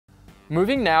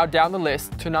Moving now down the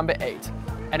list to number 8,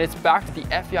 and it's back to the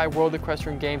FEI World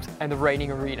Equestrian Games and the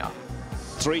reining arena.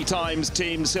 3 times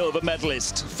team silver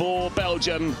medalist for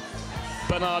Belgium.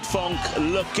 Bernard Fonck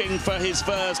looking for his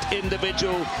first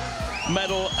individual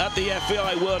medal at the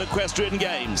FEI World Equestrian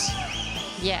Games.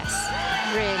 Yes,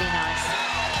 really nice.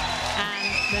 And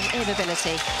the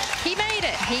immobility. He made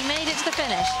it to the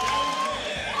finish.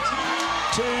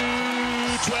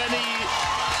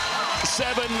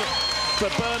 2:27 for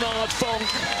Bernard Fonck.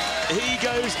 He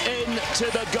goes into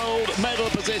the gold medal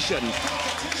position.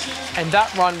 And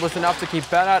that run was enough to keep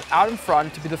Bernard out in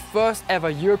front to be the first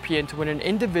ever European to win an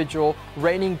individual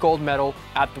reining gold medal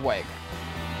at the WEG.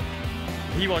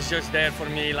 He was just there for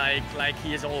me like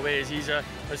he is always. He's a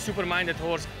super-minded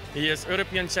horse. He is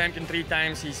European champion 3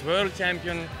 times. He's world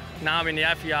champion now in the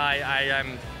FEI.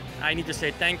 I need to say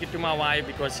thank you to my wife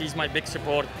because she's my big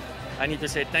support. I need to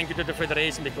say thank you to the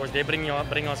federation because they bring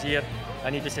us here. I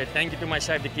need to say thank you to my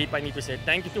chef de keep. I need to say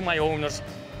thank you to my owners.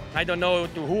 I don't know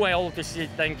to who I ought to say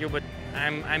thank you, but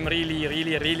I'm really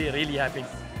happy.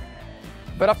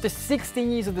 But after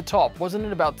 16 years at the top, wasn't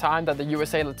it about time that the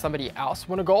USA let somebody else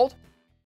win a gold?